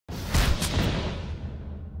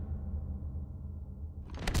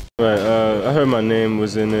Right, I heard my name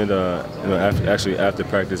was in it. After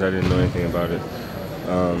practice, I didn't know anything about it.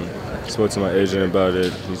 Spoke to my agent about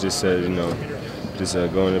it. He just said, just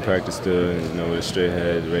go into practice still, with a straight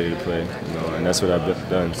head, ready to play. And that's what I've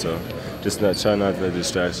done. So, just try not to let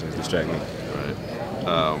distractions distract me.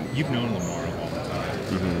 Right. You've known Lamar a long time.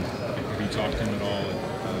 Mm-hmm. Have you talked to him at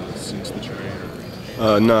all since the trade?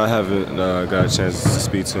 No, I haven't got a chance to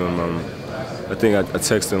speak to him. I think I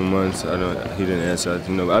texted him once. He didn't answer.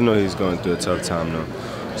 I know he's going through a tough time now.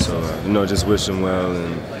 So, just wish him well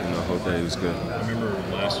and hope that he was good. I remember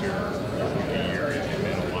last year, rookie year, it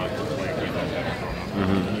meant a lot to play with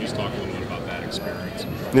him. Can you just talk a little bit about that experience?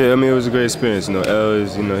 Yeah, it was a great experience. El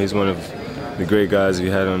is, he's one of the great guys we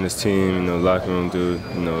had on this team. Locker room dude.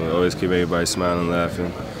 Always keep everybody smiling,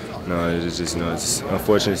 laughing. It's just, it's an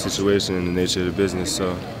unfortunate situation in the nature of the business.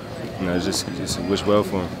 So, just wish well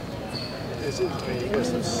for him. You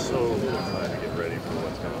guys have so little time to get ready for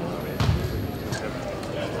what's coming.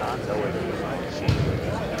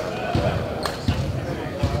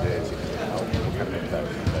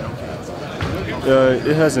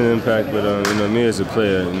 It has an impact, but me as a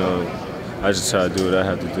player, I just try to do what I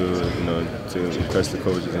have to do, to impress the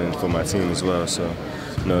coaches and for my team as well. So,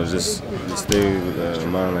 just stay with a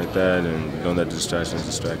mind like that and don't let the distractions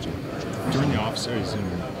distract you. During the offseason,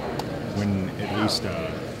 when at least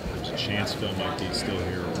Chance felt like he's still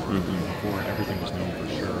here, or before everything was known for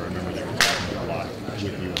sure, I remember they were talking a lot with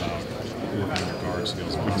you about working on your guard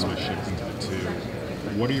skills, basically shifting to the two.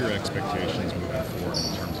 What are your expectations moving forward in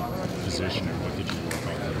terms of position, and what did you work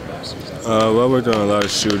on in the offseason? Well, I worked on a lot of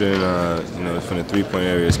shooting, from the three-point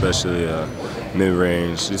area, especially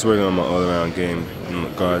mid-range. Just working on my all-around game,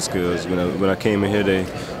 guard skills. When I came in here,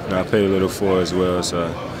 I played a little four as well. So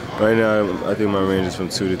right now, I think my range is from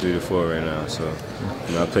 2 to 3 to 4 right now. So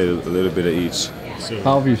I played a little bit of each.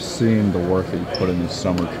 How have you seen the work that you put in this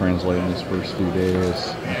summer translate in these first few days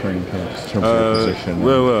in training camps in terms of your position?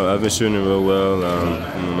 Well. I've been shooting it real well.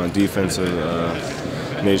 My defensive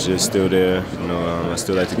nature is still there. I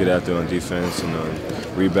still like to get out there on defense.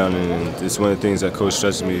 Rebounding. And it's one of the things that Coach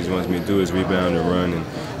stresses me. He wants me to do is rebound and run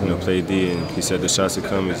and play D. And he said the shots that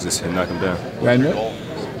come is just knock them down. Yeah, I know.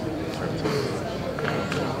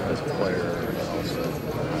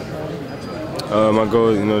 My goal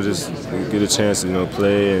is, just get a chance to,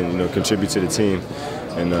 play and, contribute to the team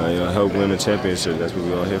and, help win a championship. That's what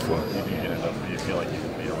we're all here for. Do you feel like you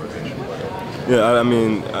can be a rotation player?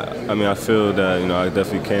 Yeah, I feel that, I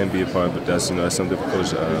definitely can be a part, but that's something for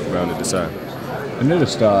Coach Brown to decide. I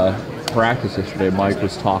noticed practice yesterday, Mike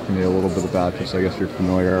was talking to you a little bit about just, I guess, your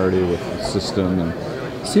familiarity with the system, and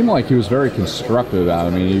it seemed like he was very constructive about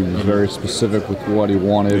it. I mean, he was very specific with what he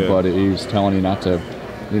wanted, but he was telling you not to,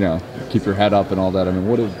 keep your head up and all that. I mean,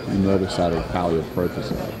 what did you notice out of how he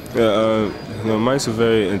approaches it? Yeah, Mike's a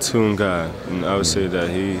very in tune guy, and I would say that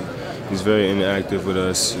he's very interactive with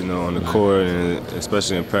us, on the court, and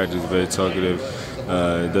especially in practice, very talkative.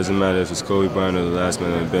 It doesn't matter if it's Kobe Bryant or the last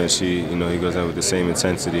man on the bench. He goes out with the same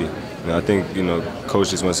intensity. And I think, Coach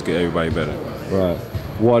just wants to get everybody better. Right.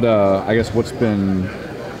 What I guess what's been,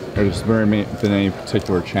 has there been any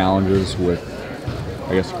particular challenges with,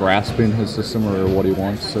 I guess, grasping his system or what he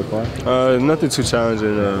wants so far? Nothing too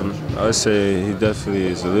challenging. I would say he definitely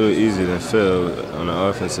is a little easier than Phil on the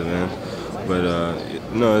offensive end. But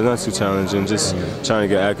no, it's not too challenging. Just trying to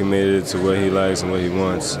get acclimated to what he likes and what he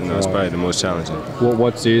wants. It's probably the most challenging. Well,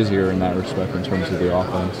 what's easier in that respect in terms of the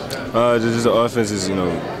offense? Just the offense is,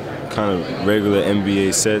 kind of regular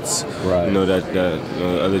NBA sets. Right. That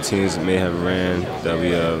other teams may have ran that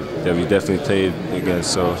we definitely played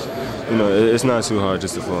against. So, it's not too hard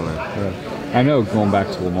just to fall in. Right. I know going back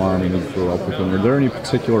to Lamar, I mean, you grew up with him. Are there any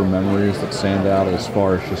particular memories that stand out as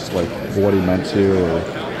far as just like what he meant to you or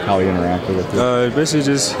how he interacted with you? Basically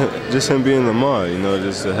just him being Lamar,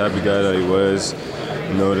 just the happy guy that he was,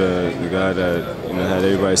 the guy that had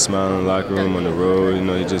everybody smiling in the locker room, on the road.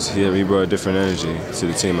 He brought a different energy to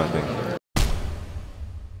the team, I think.